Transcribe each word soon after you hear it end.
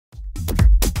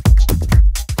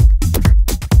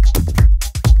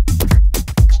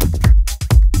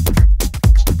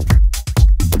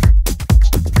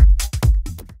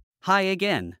Hi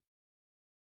again.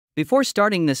 Before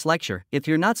starting this lecture, if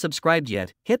you're not subscribed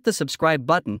yet, hit the subscribe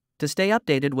button to stay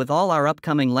updated with all our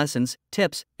upcoming lessons,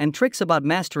 tips, and tricks about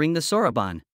mastering the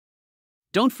Soroban.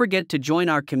 Don't forget to join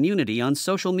our community on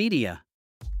social media.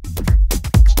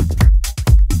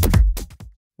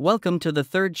 Welcome to the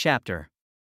third chapter.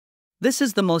 This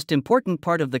is the most important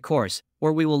part of the course,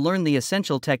 where we will learn the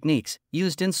essential techniques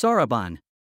used in Soroban.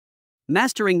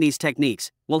 Mastering these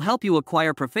techniques will help you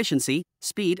acquire proficiency,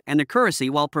 speed, and accuracy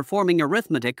while performing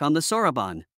arithmetic on the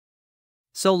Soroban.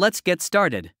 So let's get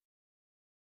started.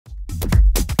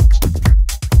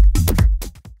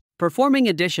 Performing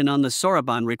addition on the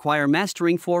Soroban require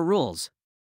mastering 4 rules.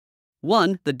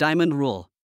 1. The diamond rule.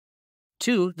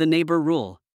 2. The neighbor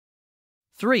rule.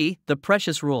 3. The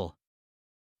precious rule.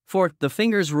 4. The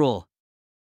fingers rule.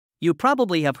 You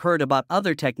probably have heard about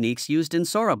other techniques used in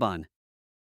Soroban.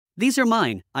 These are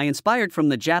mine. I inspired from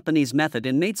the Japanese method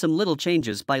and made some little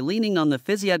changes by leaning on the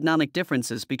physiognomic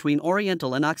differences between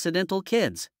Oriental and Occidental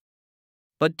kids.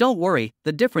 But don't worry,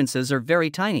 the differences are very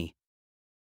tiny.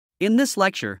 In this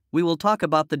lecture, we will talk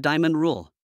about the diamond rule.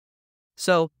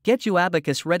 So, get your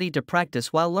abacus ready to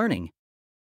practice while learning.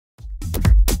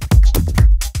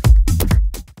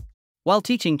 While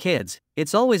teaching kids,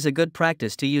 it's always a good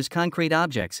practice to use concrete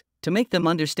objects to make them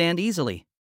understand easily.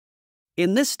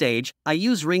 In this stage, I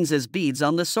use rings as beads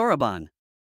on the Soroban.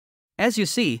 As you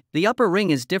see, the upper ring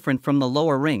is different from the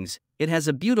lower rings. It has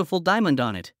a beautiful diamond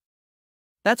on it.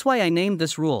 That's why I named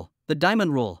this rule the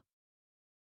diamond rule.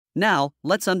 Now,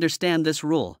 let's understand this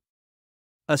rule.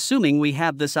 Assuming we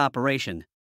have this operation.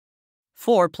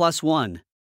 4 plus 1.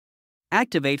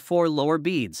 Activate 4 lower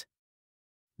beads.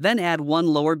 Then add 1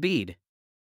 lower bead.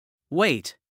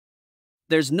 Wait.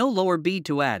 There's no lower bead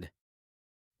to add.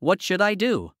 What should I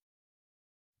do?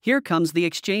 Here comes the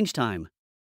exchange time.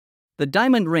 The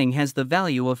diamond ring has the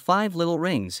value of 5 little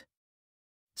rings.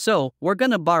 So, we're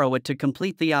gonna borrow it to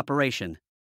complete the operation.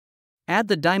 Add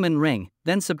the diamond ring,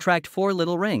 then subtract 4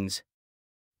 little rings.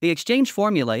 The exchange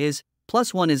formula is,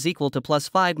 plus 1 is equal to plus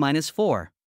 5 minus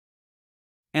 4.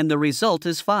 And the result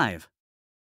is 5.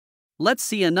 Let's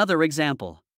see another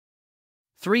example.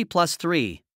 3 plus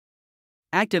 3.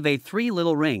 Activate 3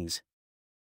 little rings.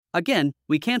 Again,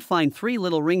 we can't find 3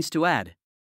 little rings to add.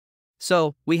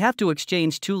 So, we have to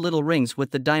exchange 2 little rings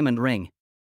with the diamond ring.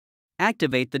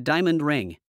 Activate the diamond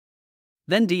ring.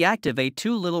 Then deactivate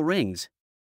 2 little rings.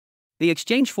 The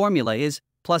exchange formula is,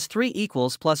 plus 3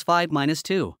 equals plus 5 minus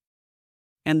 2.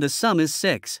 And the sum is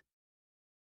 6.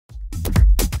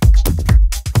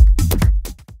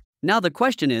 Now the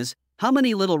question is, how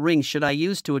many little rings should I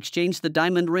use to exchange the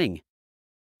diamond ring?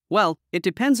 Well, it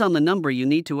depends on the number you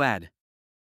need to add.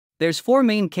 There's 4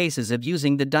 main cases of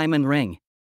using the diamond ring.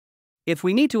 If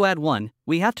we need to add 1,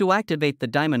 we have to activate the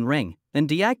diamond ring, then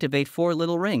deactivate 4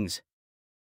 little rings.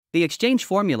 The exchange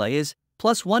formula is,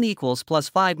 plus 1 equals plus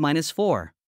 5 minus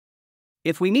 4.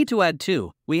 If we need to add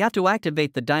 2, we have to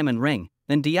activate the diamond ring,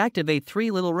 then deactivate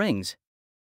 3 little rings.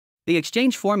 The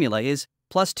exchange formula is,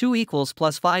 plus 2 equals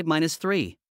plus 5 minus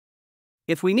 3.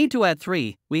 If we need to add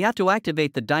 3, we have to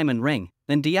activate the diamond ring,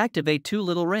 then deactivate 2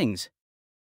 little rings.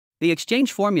 The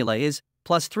exchange formula is,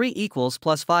 plus 3 equals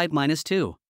plus 5 minus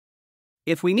 2.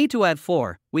 If we need to add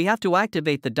 4, we have to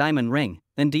activate the diamond ring,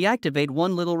 then deactivate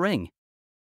 1 little ring.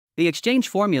 The exchange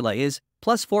formula is,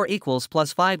 plus 4 equals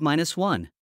plus 5 minus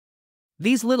 1.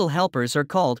 These little helpers are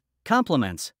called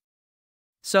complements.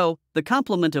 So, the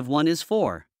complement of 1 is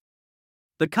 4.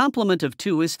 The complement of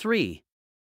 2 is 3.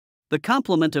 The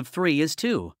complement of 3 is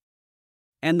 2.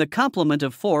 And the complement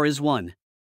of 4 is 1.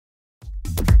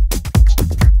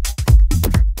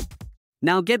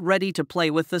 Now get ready to play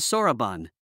with the Soroban.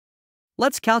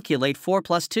 Let's calculate 4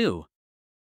 plus 2.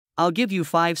 I'll give you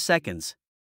 5 seconds.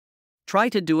 Try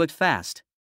to do it fast.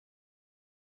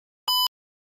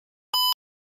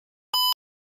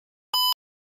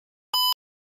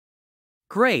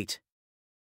 Great!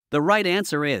 The right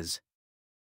answer is: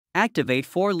 activate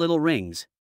 4 little rings.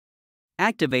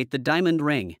 Activate the diamond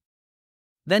ring.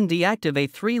 Then deactivate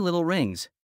 3 little rings.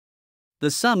 The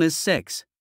sum is 6.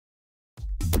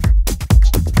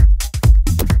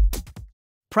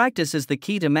 Practice is the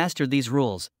key to master these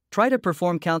rules. Try to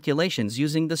perform calculations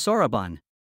using the Soroban.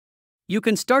 You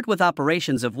can start with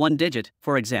operations of 1 digit,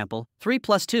 for example, 3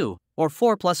 plus 2, or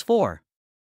 4 plus 4.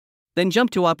 Then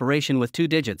jump to operation with 2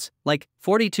 digits, like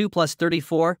 42 plus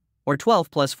 34, or 12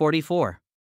 plus 44.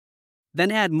 Then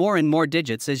add more and more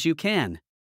digits as you can.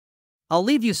 I'll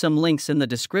leave you some links in the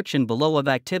description below of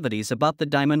activities about the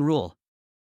diamond rule.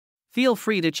 Feel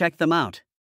free to check them out.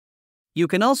 You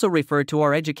can also refer to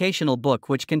our educational book,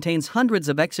 which contains hundreds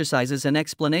of exercises and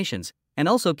explanations, and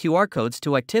also QR codes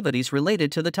to activities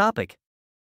related to the topic.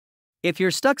 If you're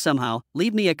stuck somehow,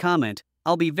 leave me a comment.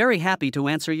 I'll be very happy to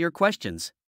answer your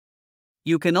questions.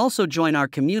 You can also join our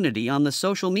community on the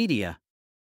social media.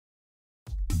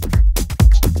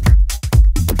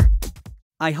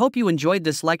 I hope you enjoyed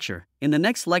this lecture. In the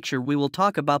next lecture we will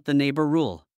talk about the neighbor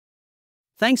rule.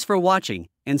 Thanks for watching,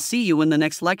 and see you in the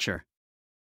next lecture.